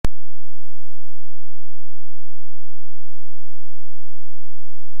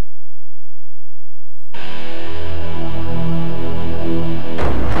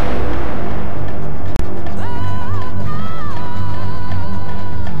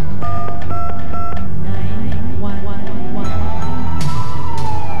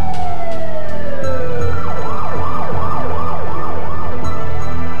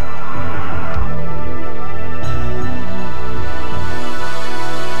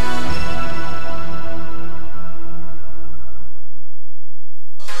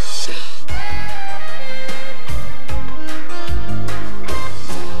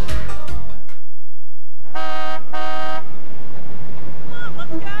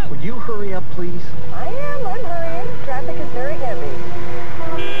hurry up, please? I'm hurrying. Traffic is very heavy.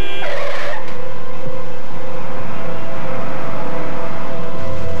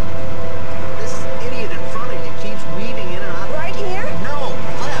 This idiot in front of you keeps weaving in and out. Right here? No,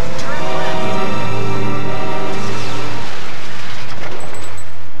 left, turn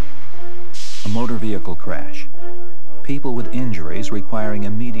left. A motor vehicle crash. People with injuries requiring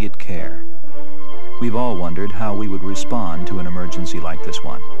immediate care. We've all wondered how we would respond to an emergency like this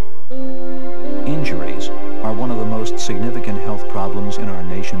one. Injuries are one of the most significant health problems in our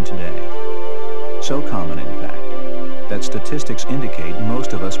nation today. So common, in fact, that statistics indicate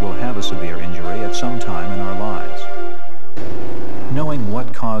most of us will have a severe injury at some time in our lives. Knowing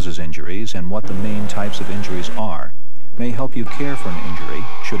what causes injuries and what the main types of injuries are may help you care for an injury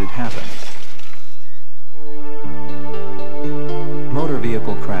should it happen. Motor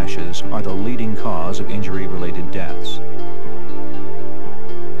vehicle crashes are the leading cause of injury-related deaths.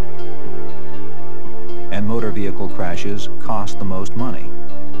 And motor vehicle crashes cost the most money.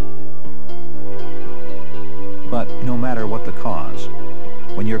 But no matter what the cause,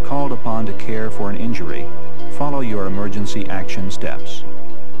 when you're called upon to care for an injury, follow your emergency action steps.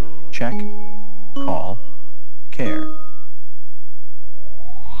 Check, call, care.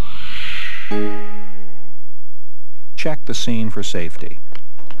 Check the scene for safety.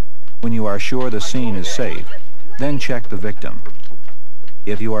 When you are sure the scene is safe, then check the victim.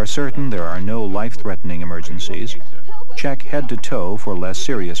 If you are certain there are no life-threatening emergencies, check head to toe for less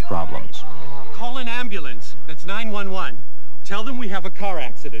serious problems. Call an ambulance. That's 911. Tell them we have a car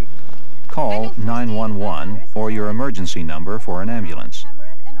accident. Call 911 or your emergency number for an ambulance,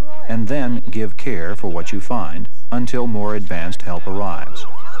 and then give care for what you find until more advanced help arrives.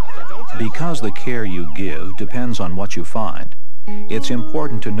 Because the care you give depends on what you find, it's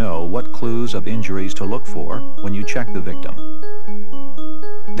important to know what clues of injuries to look for when you check the victim.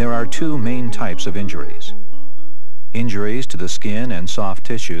 There are two main types of injuries. Injuries to the skin and soft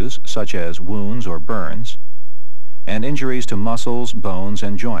tissues, such as wounds or burns, and injuries to muscles, bones,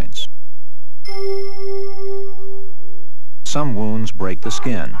 and joints. Some wounds break the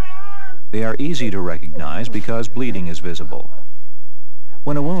skin. They are easy to recognize because bleeding is visible.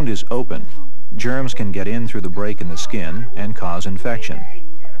 When a wound is open, germs can get in through the break in the skin and cause infection.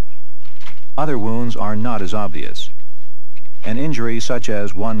 Other wounds are not as obvious. An injury such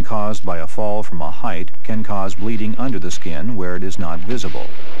as one caused by a fall from a height can cause bleeding under the skin where it is not visible.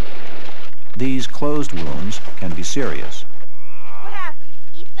 These closed wounds can be serious. What happened?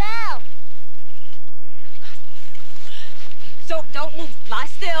 He fell. So don't move. Lie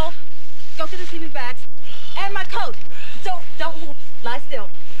still. Go get the sleeping bags. And my coat. So don't move. Lie still.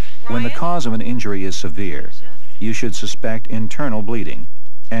 When the cause of an injury is severe, you should suspect internal bleeding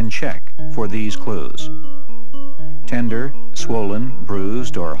and check for these clues. Tender, swollen,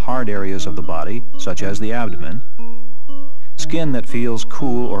 bruised, or hard areas of the body, such as the abdomen. Skin that feels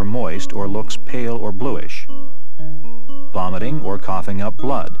cool or moist or looks pale or bluish. Vomiting or coughing up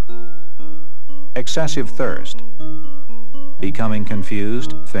blood. Excessive thirst. Becoming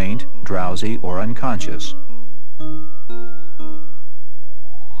confused, faint, drowsy, or unconscious.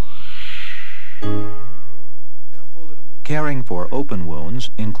 Caring for open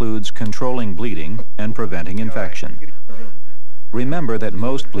wounds includes controlling bleeding and preventing infection. Remember that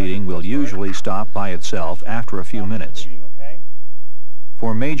most bleeding will usually stop by itself after a few minutes.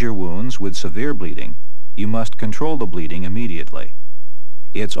 For major wounds with severe bleeding, you must control the bleeding immediately.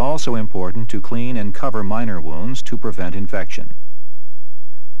 It's also important to clean and cover minor wounds to prevent infection.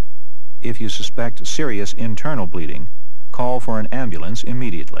 If you suspect serious internal bleeding, call for an ambulance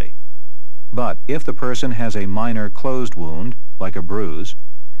immediately. But if the person has a minor closed wound, like a bruise,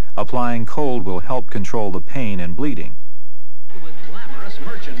 applying cold will help control the pain and bleeding. With glamorous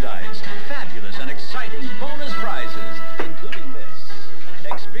merchandise, fabulous and exciting bonus prizes, including this.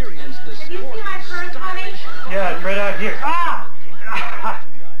 Experience the sporty, stylish... Yeah, it's right out here.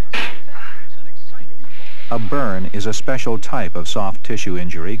 A burn is a special type of soft tissue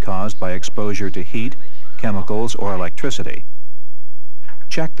injury caused by exposure to heat, chemicals, or electricity.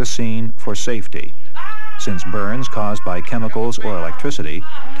 Check the scene for safety, since burns caused by chemicals or electricity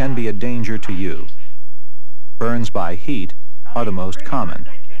can be a danger to you. Burns by heat are the most common.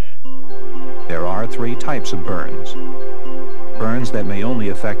 There are three types of burns. Burns that may only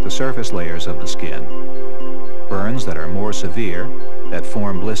affect the surface layers of the skin. Burns that are more severe, that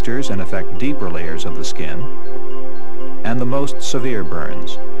form blisters and affect deeper layers of the skin. And the most severe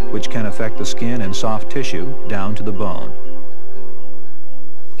burns, which can affect the skin and soft tissue down to the bone.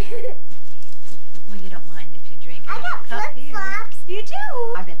 Well, you don't mind if you drink I got flip-flops. You do?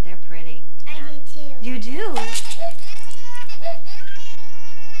 I bet they're pretty. I do too. You do?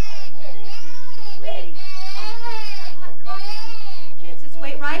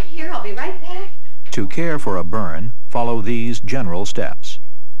 right here. I'll be right back. To care for a burn, follow these general steps.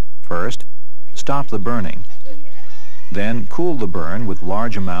 First, stop the burning. Then cool the burn with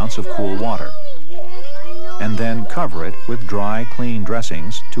large amounts of cool water. And then cover it with dry, clean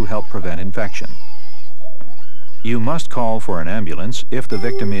dressings to help prevent infection. You must call for an ambulance if the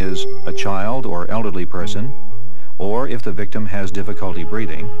victim is a child or elderly person, or if the victim has difficulty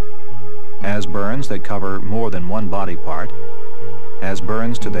breathing, has burns that cover more than one body part, has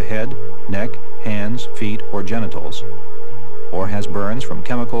burns to the head, neck, hands, feet, or genitals, or has burns from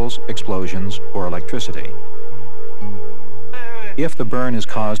chemicals, explosions, or electricity. If the burn is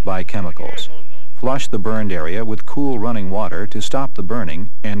caused by chemicals, flush the burned area with cool running water to stop the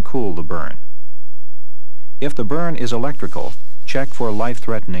burning and cool the burn. If the burn is electrical, check for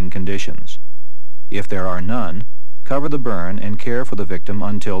life-threatening conditions. If there are none, cover the burn and care for the victim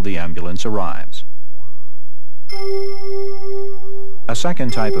until the ambulance arrives. A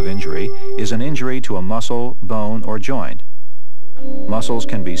second type of injury is an injury to a muscle, bone, or joint. Muscles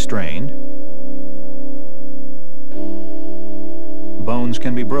can be strained, bones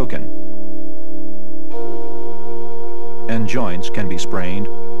can be broken, and joints can be sprained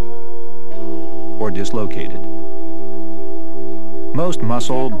or dislocated. Most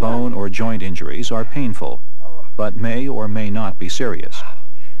muscle, bone, or joint injuries are painful, but may or may not be serious.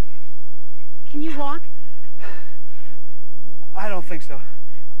 Can you walk? I don't think so.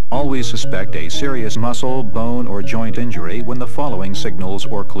 Always suspect a serious muscle, bone, or joint injury when the following signals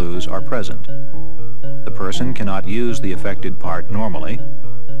or clues are present. The person cannot use the affected part normally.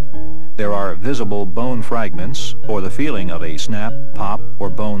 There are visible bone fragments or the feeling of a snap, pop, or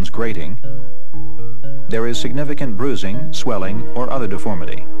bones grating. There is significant bruising, swelling, or other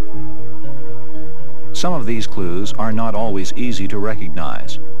deformity. Some of these clues are not always easy to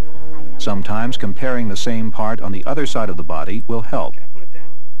recognize. Sometimes comparing the same part on the other side of the body will help.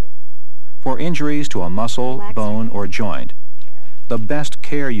 For injuries to a muscle, bone, or joint, the best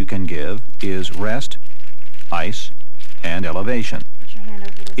care you can give is rest, ice, and elevation.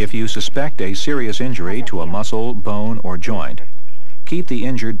 If you suspect a serious injury to a muscle, bone, or joint, keep the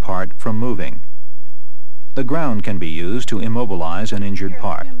injured part from moving. The ground can be used to immobilize an injured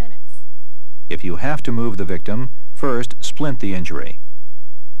part. If you have to move the victim, first splint the injury.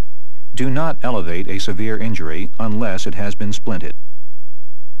 Do not elevate a severe injury unless it has been splinted.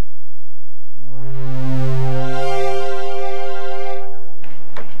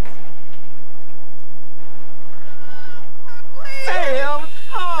 Sam!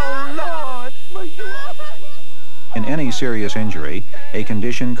 Oh, Lord! In any serious injury, a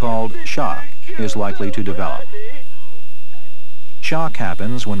condition called shock is likely to develop. Shock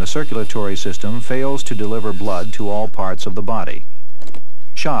happens when the circulatory system fails to deliver blood to all parts of the body.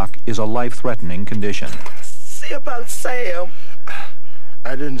 Shock is a life-threatening condition. See about Sam.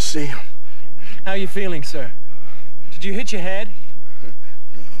 I didn't see him. How are you feeling, sir? Did you hit your head? No.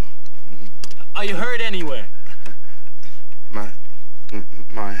 Are you hurt anywhere?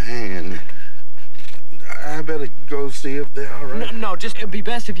 My hand. I better go see if they're all right. No, just it'd be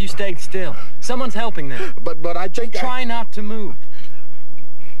best if you stayed still. Someone's helping them. But I think Try not to move.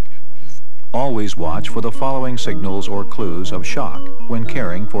 Always watch for the following signals or clues of shock when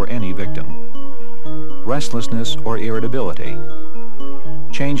caring for any victim. Restlessness or irritability,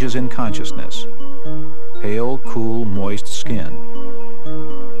 changes in consciousness, pale, cool, moist skin,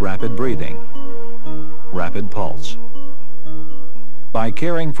 rapid breathing, rapid pulse. By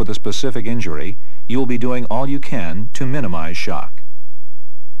caring for the specific injury, you will be doing all you can to minimize shock.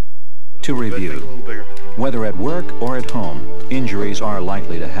 To review, whether at work or at home, injuries are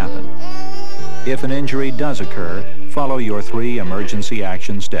likely to happen. If an injury does occur, follow your 3 emergency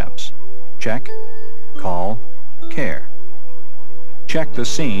action steps. Check, call, care. Check the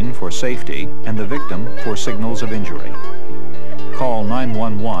scene for safety and the victim for signals of injury. Call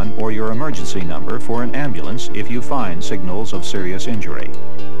 911 or your emergency number for an ambulance if you find signals of serious injury.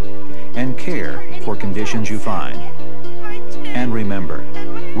 And care for conditions you find. And remember,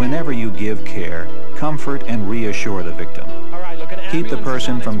 whenever you give care, comfort and reassure the victim. Keep the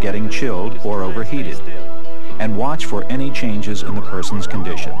person from getting chilled or overheated, and watch for any changes in the person's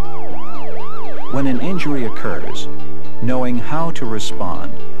condition. When an injury occurs, knowing how to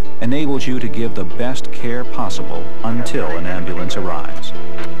respond enables you to give the best care possible until an ambulance arrives.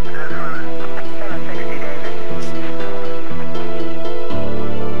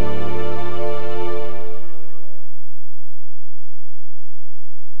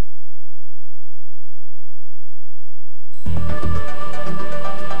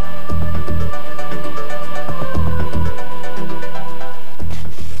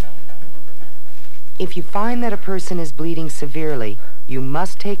 If you find that a person is bleeding severely, you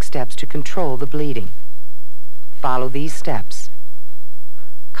must take steps to control the bleeding. Follow these steps.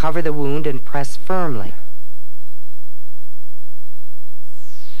 Cover the wound and press firmly.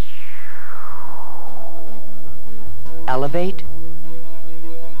 Elevate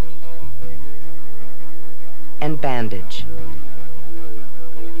and bandage.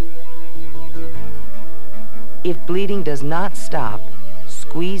 If bleeding does not stop,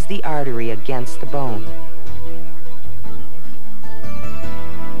 squeeze the artery against the bone.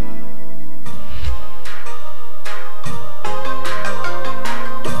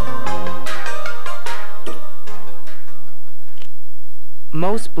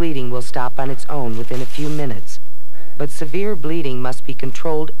 Most bleeding will stop on its own within a few minutes, but severe bleeding must be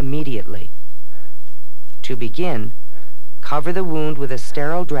controlled immediately. To begin, cover the wound with a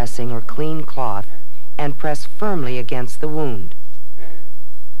sterile dressing or clean cloth and press firmly against the wound.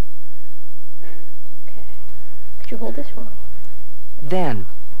 Okay. Could you hold this for me? Then,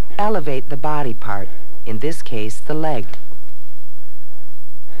 elevate the body part, in this case, the leg.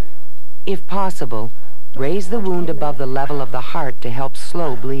 If possible, raise the wound above the level of the heart to help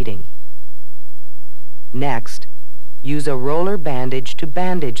slow bleeding. Next, use a roller bandage to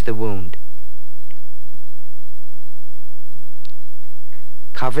bandage the wound.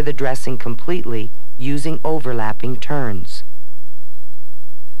 Cover the dressing completely using overlapping turns.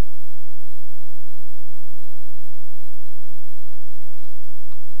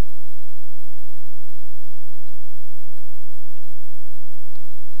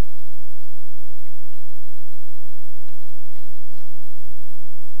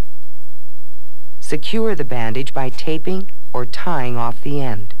 Secure the bandage by taping or tying off the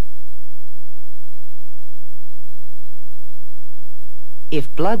end.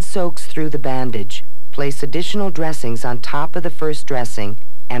 If blood soaks through the bandage, place additional dressings on top of the first dressing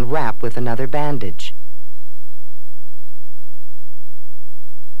and wrap with another bandage.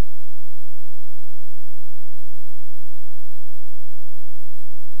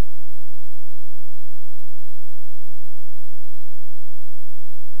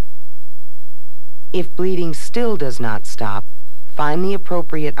 If bleeding still does not stop, find the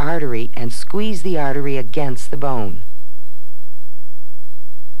appropriate artery and squeeze the artery against the bone.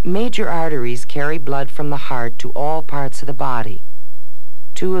 Major arteries carry blood from the heart to all parts of the body.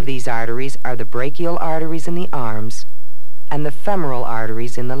 Two of these arteries are the brachial arteries in the arms and the femoral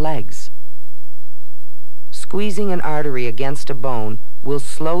arteries in the legs. Squeezing an artery against a bone will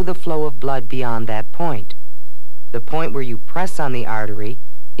slow the flow of blood beyond that point. The point where you press on the artery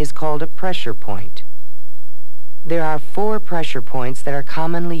is called a pressure point. There are 4 pressure points that are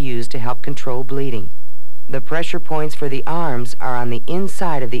commonly used to help control bleeding. The pressure points for the arms are on the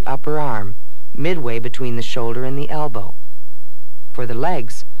inside of the upper arm, midway between the shoulder and the elbow. For the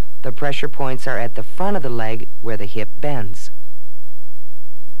legs, the pressure points are at the front of the leg where the hip bends.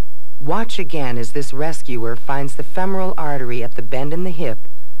 Watch again as this rescuer finds the femoral artery at the bend in the hip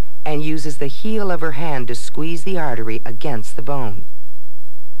and uses the heel of her hand to squeeze the artery against the bone.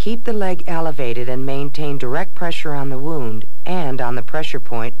 Keep the leg elevated and maintain direct pressure on the wound and on the pressure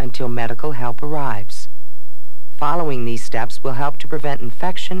point until medical help arrives. Following these steps will help to prevent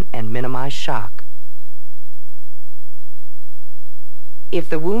infection and minimize shock. If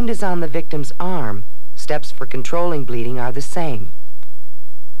the wound is on the victim's arm, steps for controlling bleeding are the same.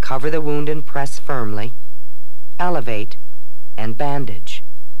 Cover the wound and press firmly, elevate, and bandage.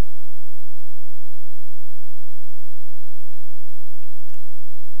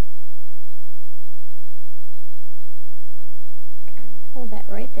 Okay, hold that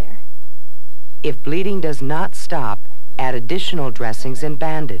right there. If bleeding does not stop, add additional dressings and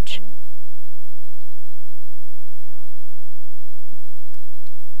bandage.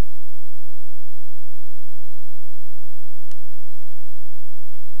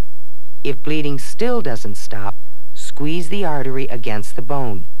 If bleeding still doesn't stop, squeeze the artery against the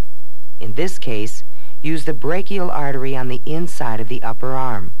bone. In this case, use the brachial artery on the inside of the upper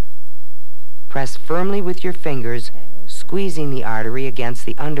arm. Press firmly with your fingers, squeezing the artery against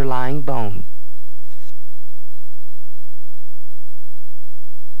the underlying bone.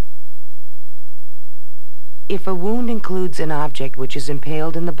 If a wound includes an object which is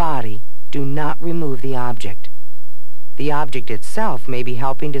impaled in the body, do not remove the object. The object itself may be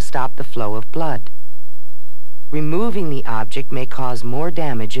helping to stop the flow of blood. Removing the object may cause more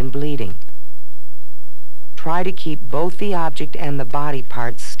damage and bleeding. Try to keep both the object and the body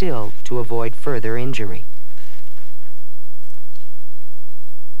parts still to avoid further injury.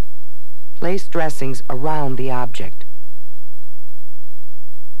 Place dressings around the object.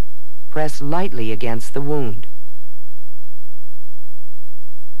 Press lightly against the wound.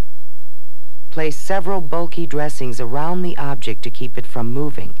 Place several bulky dressings around the object to keep it from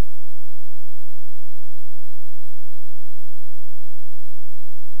moving.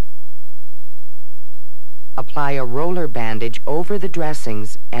 Apply a roller bandage over the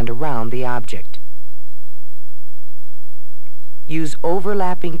dressings and around the object. Use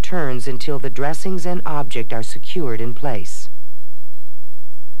overlapping turns until the dressings and object are secured in place.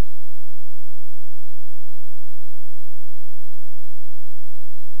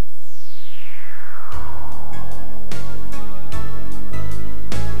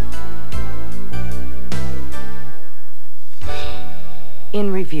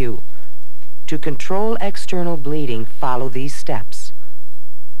 In review, to control external bleeding, follow these steps.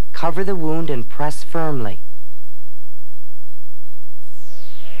 Cover the wound and press firmly.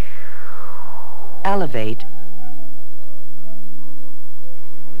 Elevate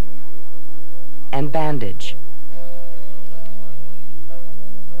and bandage.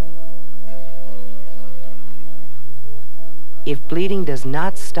 If bleeding does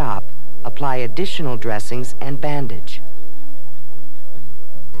not stop, apply additional dressings and bandage.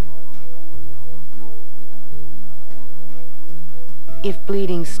 If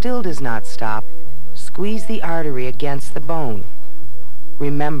bleeding still does not stop, squeeze the artery against the bone.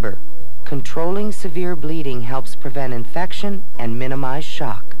 Remember, controlling severe bleeding helps prevent infection and minimize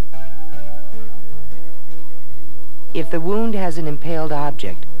shock. If the wound has an impaled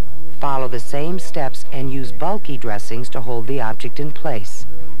object, follow the same steps and use bulky dressings to hold the object in place.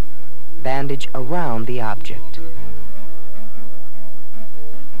 Bandage around the object.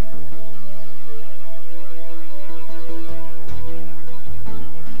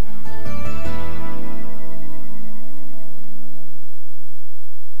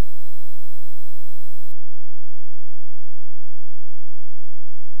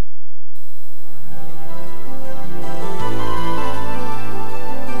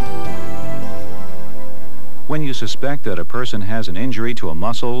 When you suspect that a person has an injury to a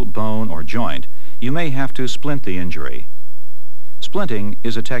muscle, bone, or joint, you may have to splint the injury. Splinting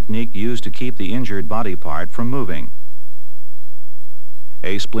is a technique used to keep the injured body part from moving.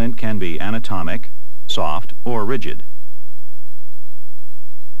 A splint can be anatomic, soft, or rigid.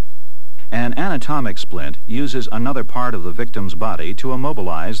 An anatomic splint uses another part of the victim's body to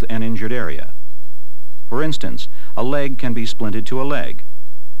immobilize an injured area. For instance, a leg can be splinted to a leg,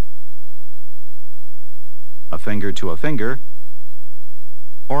 a finger to a finger,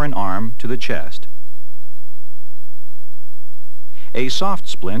 or an arm to the chest. A soft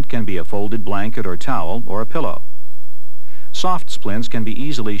splint can be a folded blanket or towel or a pillow. Soft splints can be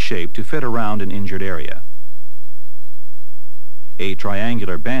easily shaped to fit around an injured area. A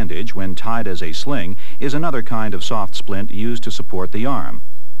triangular bandage, when tied as a sling, is another kind of soft splint used to support the arm.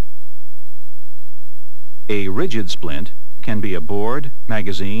 A rigid splint can be a board,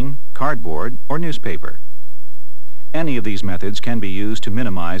 magazine, cardboard, or newspaper. Any of these methods can be used to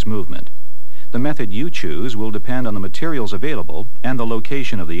minimize movement. The method you choose will depend on the materials available and the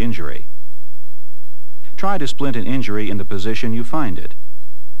location of the injury. Try to splint an injury in the position you find it.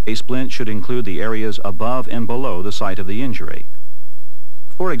 A splint should include the areas above and below the site of the injury.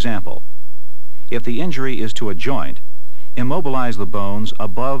 For example, if the injury is to a joint, immobilize the bones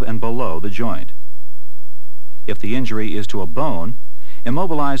above and below the joint. If the injury is to a bone,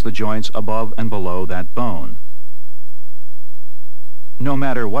 immobilize the joints above and below that bone. No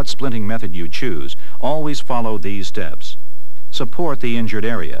matter what splinting method you choose, always follow these steps. Support the injured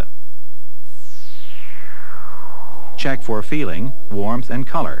area. Check for feeling, warmth, and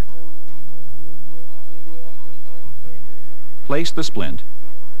color. Place the splint.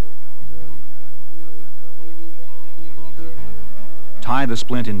 Tie the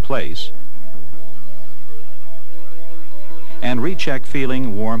splint in place. And recheck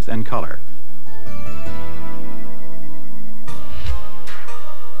feeling, warmth, and color.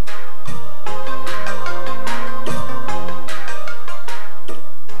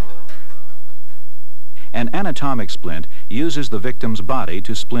 An anatomic splint uses the victim's body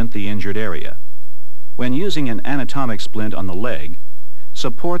to splint the injured area. When using an anatomic splint on the leg,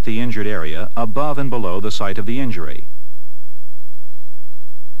 support the injured area above and below the site of the injury.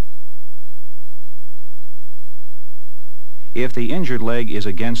 If the injured leg is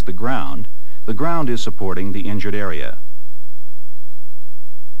against the ground is supporting the injured area.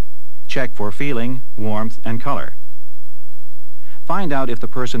 Check for feeling, warmth, and color. Find out if the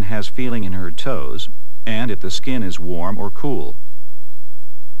person has feeling in her toes and if the skin is warm or cool.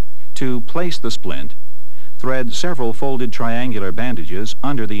 To place the splint, thread several folded triangular bandages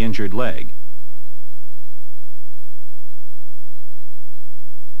under the injured leg.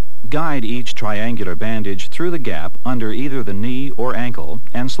 Guide each triangular bandage through the gap under either the knee or ankle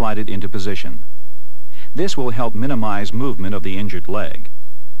and slide it into position. This will help minimize movement of the injured leg.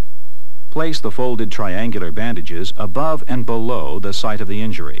 Place the folded triangular bandages above and below the site of the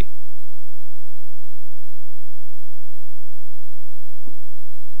injury.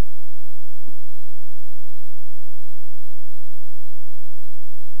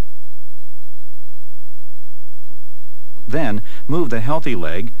 Then, move the healthy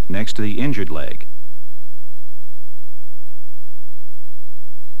leg next to the injured leg.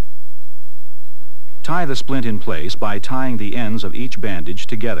 Tie the splint in place by tying the ends of each bandage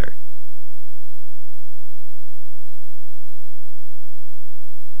together.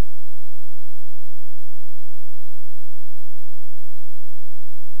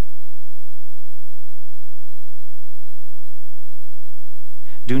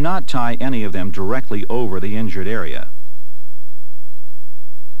 Do not tie any of them directly over the injured area.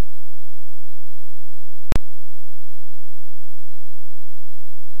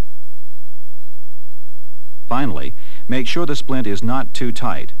 Finally, make sure the splint is not too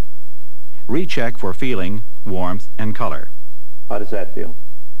tight. Recheck for feeling, warmth, and color. How does that feel?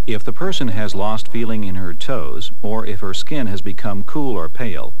 If the person has lost feeling in her toes, or if her skin has become cool or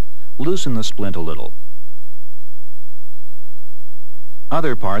pale, loosen the splint a little.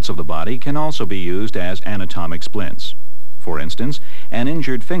 Other parts of the body can also be used as anatomic splints. For instance, an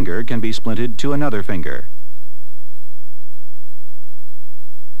injured finger can be splinted to another finger.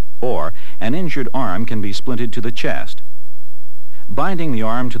 Or, an injured arm can be splinted to the chest. Binding the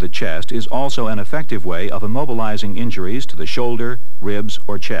arm to the chest is also an effective way of immobilizing injuries to the shoulder, ribs,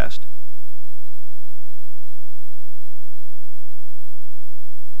 or chest.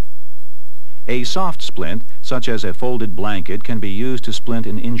 A soft splint, such as a folded blanket, can be used to splint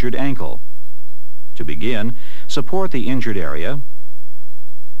an injured ankle. To begin, support the injured area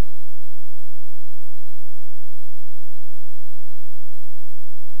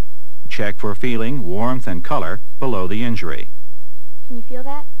check for feeling, warmth, and color below the injury. Can you feel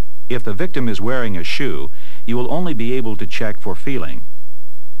that? If the victim is wearing a shoe, you will only be able to check for feeling.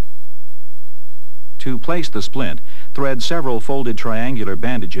 To place the splint, thread several folded triangular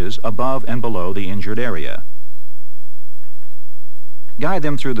bandages above and below the injured area. Guide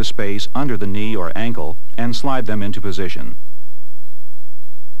them through the space under the knee or ankle and slide them into position.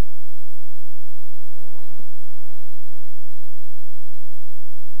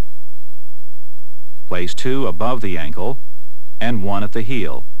 Place 2 above the ankle and 1 at the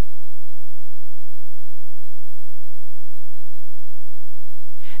heel.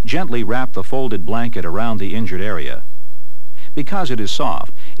 Gently wrap the folded blanket around the injured area. Because it is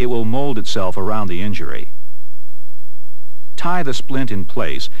soft, it will mold itself around the injury. Tie the splint in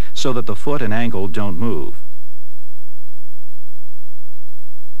place so that the foot and ankle don't move.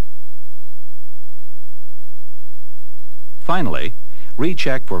 Finally,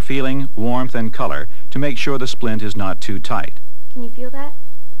 recheck for feeling, warmth, and color to make sure the splint is not too tight. Can you feel that?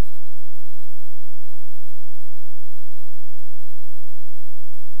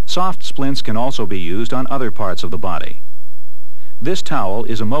 Soft splints can also be used on other parts of the body. This towel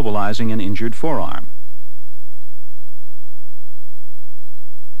is immobilizing an injured forearm.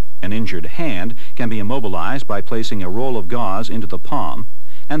 An injured hand can be immobilized by placing a roll of gauze into the palm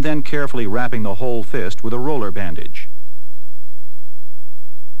and then carefully wrapping the whole fist with a roller bandage.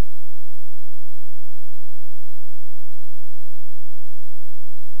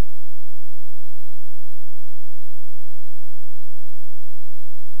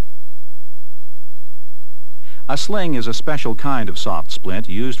 A sling is a special kind of soft splint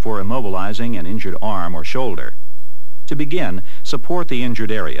used for immobilizing an injured arm or shoulder. To begin, support the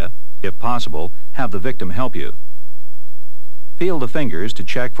injured area. If possible, have the victim help you. Feel the fingers to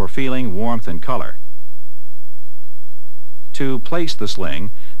check for feeling, warmth, and color. To place the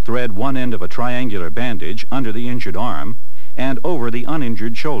sling, thread one end of a triangular bandage under the injured arm and over the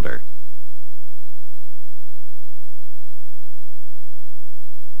uninjured shoulder.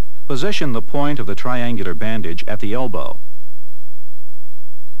 Position the point of the triangular bandage at the elbow.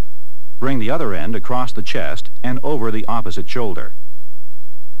 Bring the other end across the chest and over the opposite shoulder.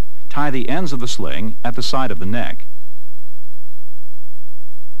 Tie the ends of the sling at the side of the neck.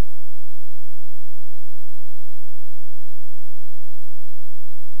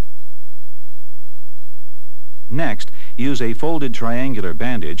 Next, use a folded triangular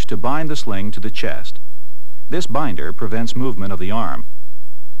bandage to bind the sling to the chest. This binder prevents movement of the arm.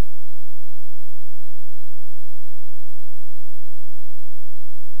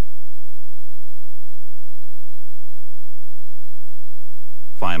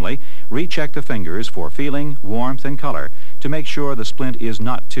 Finally, recheck the fingers for feeling, warmth, and color to make sure the splint is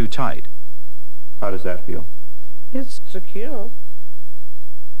not too tight. How does that feel? It's secure.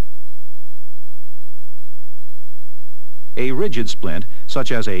 A rigid splint,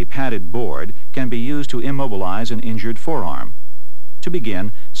 such as a padded board, can be used to immobilize an injured forearm. To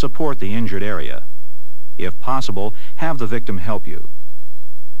begin, support the injured area. If possible, have the victim help you.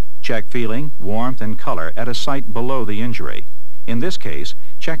 Check feeling, warmth, and color at a site below the injury. In this case,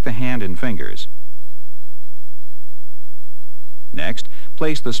 check the hand and fingers. Next,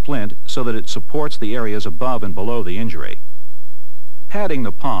 place the splint so that it supports the areas above and below the injury. Patting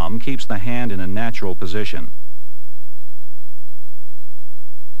the palm keeps the hand in a natural position.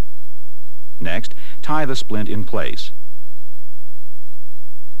 Next, tie the splint in place.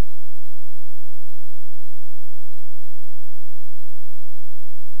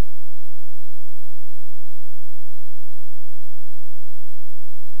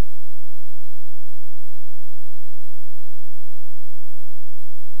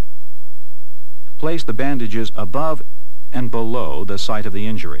 Place the bandages above and below the site of the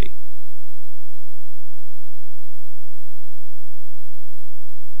injury.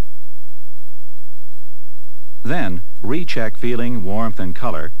 Then, recheck feeling, warmth, and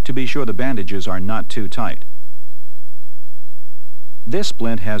color to be sure the bandages are not too tight. This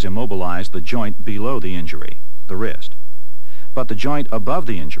splint has immobilized the joint below the injury, the wrist. But the joint above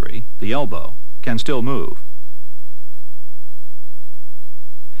the injury, the elbow, can still move.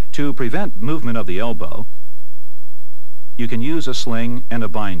 To prevent movement of the elbow, you can use a sling and a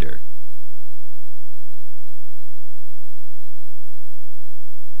binder.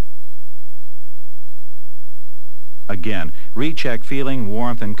 Again, recheck feeling,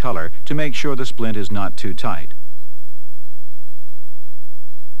 warmth, and color to make sure the splint is not too tight.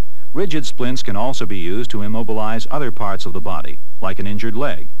 Rigid splints can also be used to immobilize other parts of the body, like an injured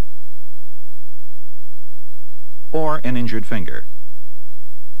leg or an injured finger.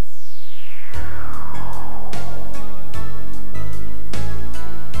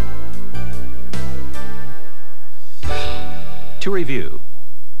 To review,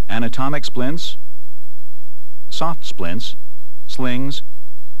 anatomic splints, soft splints, slings,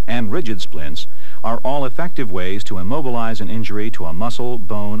 and rigid splints are all effective ways to immobilize an injury to a muscle,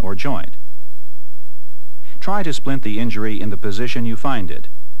 bone, or joint. Try to splint the injury in the position you find it.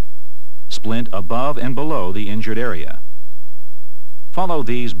 Splint above and below the injured area. Follow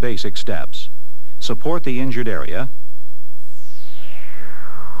these basic steps. Support the injured area.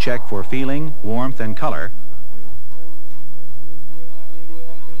 Check for feeling, warmth, and color.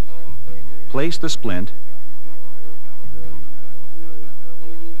 Place the splint.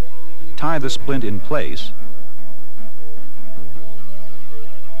 Tie the splint in place.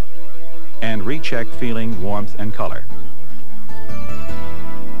 And recheck feeling, warmth, and color.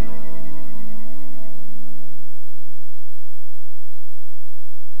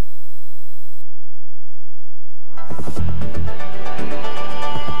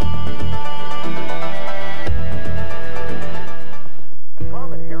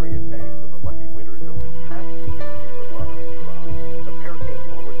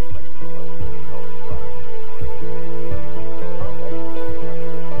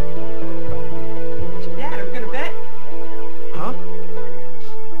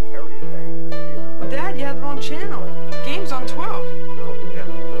 Channel. Game's on 12. Oh, yeah.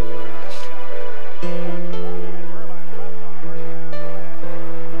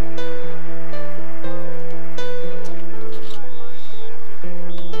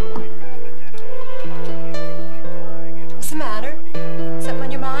 What's the matter? Something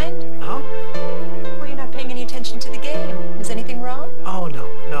on your mind? Huh? Well, you're not paying any attention to the game. Is anything wrong? Oh, no.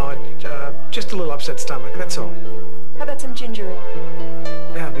 Just a little upset stomach, that's all. How about some ginger ale?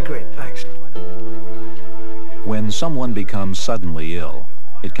 Yeah, that'd be great, thanks. When someone becomes suddenly ill,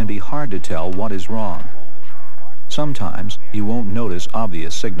 it can be hard to tell what is wrong. Sometimes you won't notice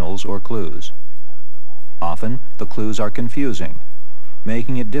obvious signals or clues. Often, the clues are confusing,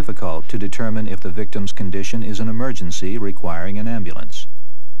 making it difficult to determine if the victim's condition is an emergency requiring an ambulance.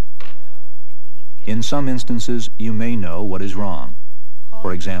 In some instances, you may know what is wrong.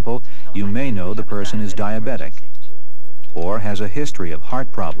 For example, you may know the person is diabetic, or has a history of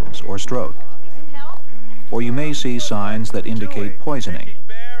heart problems or stroke. Or you may see signs that indicate poisoning.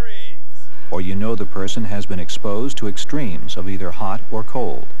 Or you know the person has been exposed to extremes of either hot or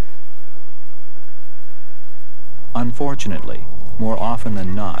cold. Unfortunately, more often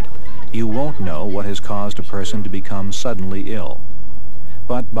than not, you won't know what has caused a person to become suddenly ill.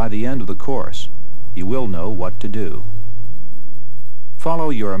 But by the end of the course, you will know what to do. Follow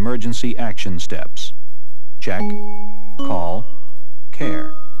your emergency action steps. Check, call,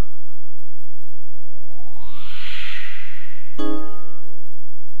 care.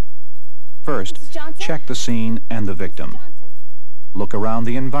 First, check the scene and the victim. Look around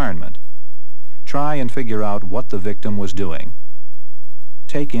the environment. Try and figure out what the victim was doing.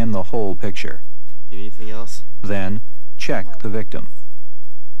 Take in the whole picture. Do you need anything else? Then, check the victim.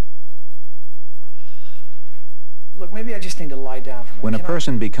 Look, maybe I just need to lie down for a minute. When a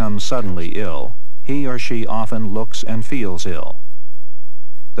person becomes suddenly ill, he or she often looks and feels ill.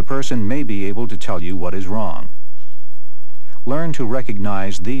 The person may be able to tell you what is wrong. Learn to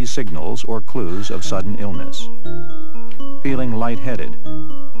recognize these signals or clues of sudden illness. Feeling lightheaded,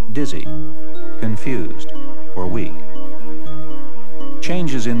 dizzy, confused, or weak.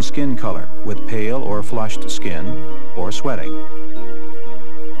 Changes in skin color with pale or flushed skin or sweating.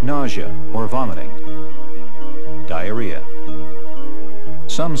 Nausea or vomiting. Diarrhea.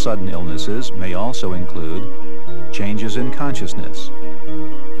 Some sudden illnesses may also include changes in consciousness,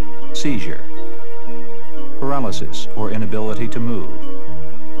 seizure, paralysis or inability to move,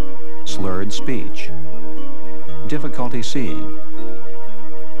 slurred speech, difficulty seeing,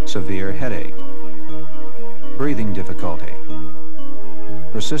 severe headache, breathing difficulty,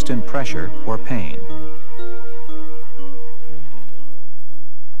 persistent pressure or pain.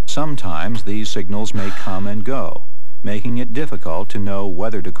 Sometimes these signals may come and go, making it difficult to know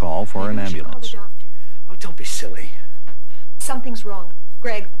whether to call for an ambulance. Call the doctor. Oh, don't be silly. Something's wrong.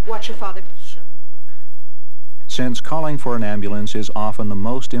 Greg, watch your father. Since calling for an ambulance is often the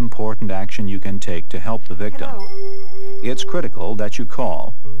most important action you can take to help the victim, it's critical that you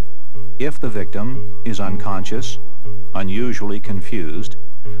call if the victim is unconscious, unusually confused,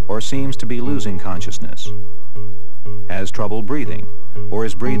 or seems to be losing consciousness, has trouble breathing, or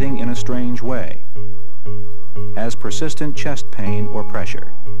is breathing in a strange way, has persistent chest pain or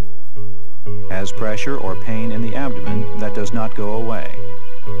pressure, has pressure or pain in the abdomen that does not go away,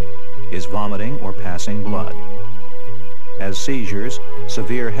 is vomiting or passing blood, has seizures,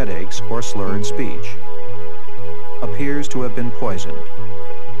 severe headaches, or slurred speech, appears to have been poisoned.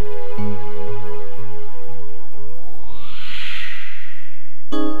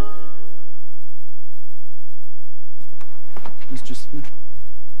 Mr. Smith?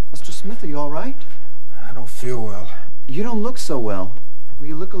 Mr. Smith, are you all right? I don't feel well. You don't look so well. Well,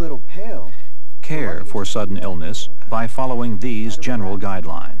 you look a little pale. Care for sudden illness by following these general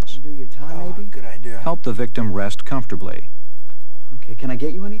guidelines. Do your time, maybe? Good idea. Help the victim rest comfortably. Okay, can I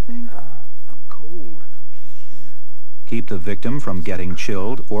get you anything? I'm cold. Keep the victim from getting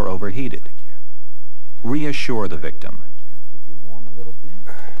chilled or overheated. Reassure the victim. Keep you warm a little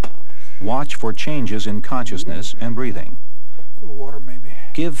bit. Watch for changes in consciousness and breathing. Water, maybe.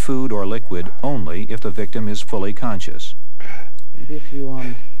 Give food or liquid only if the victim is fully conscious. Maybe if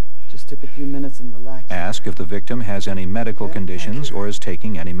you, just took a few minutes and relaxed. Ask if the victim has any medical conditions or is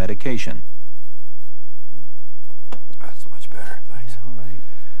taking any medication. That's much better, thanks. Yeah, all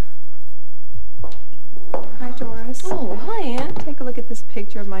right. Hi, Doris. Oh, hi, Ann. Take a look at this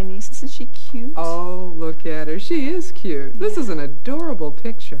picture of my niece. Isn't she cute? Oh, look at her. She is cute. This is an adorable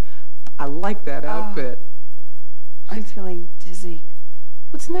picture. I like that outfit. She's feeling dizzy.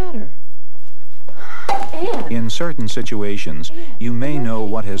 What's the matter? Ann. In certain situations, you may know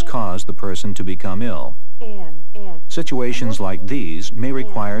what has caused the person to become ill. Ann. Situations like these may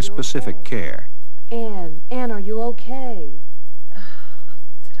require specific care. Ann, are you okay?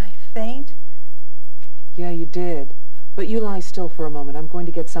 Did I faint? Yeah, you did. But you lie still for a moment. I'm going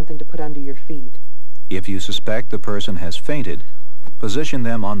to get something to put under your feet. If you suspect the person has fainted, position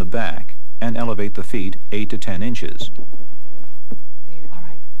them on the back and elevate the feet 8 to 10 inches. There. All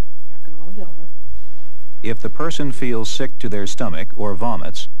right. Here, I'm going to roll you over. If the person feels sick to their stomach or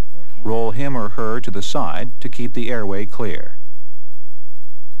vomits, roll him or her to the side to keep the airway clear.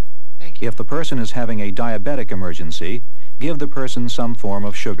 Thank you. If the person is having a diabetic emergency, give the person some form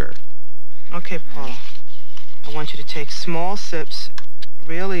of sugar. Okay, Paula. I want you to take small sips,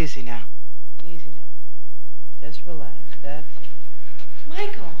 real easy now. Easy now. Just relax. That's it.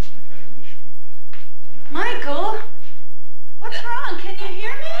 Michael! Michael! What's wrong? Can you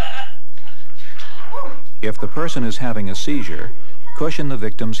hear me? Oh. If the person is having a seizure, cushion the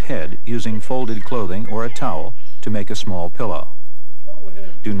victim's head using folded clothing or a towel to make a small pillow.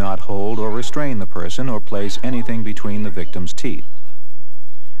 Do not hold or restrain the person or place anything between the victim's teeth.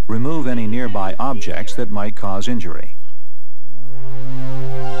 Remove any nearby objects that might cause injury.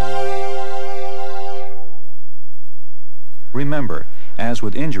 Remember, as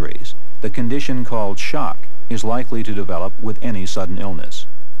with injuries, the condition called shock is likely to develop with any sudden illness.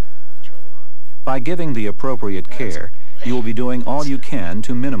 By giving the appropriate care, you will be doing all you can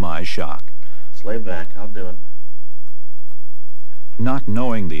to minimize shock. Just lay back, I'll do it. Not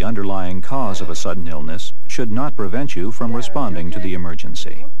knowing the underlying cause of a sudden illness should not prevent you from responding to the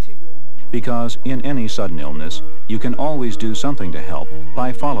emergency. Because in any sudden illness, you can always do something to help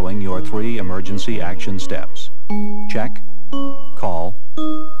by following your 3 emergency action steps. Check, call,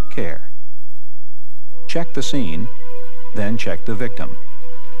 care. Check the scene, then check the victim.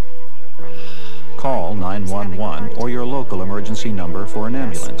 Call 911 or your local emergency number for an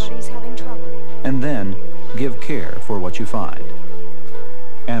ambulance. And then give care for what you find.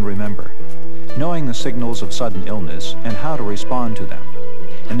 And remember, knowing the signals of sudden illness and how to respond to them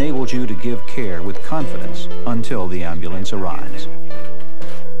enables you to give care with confidence until the ambulance arrives.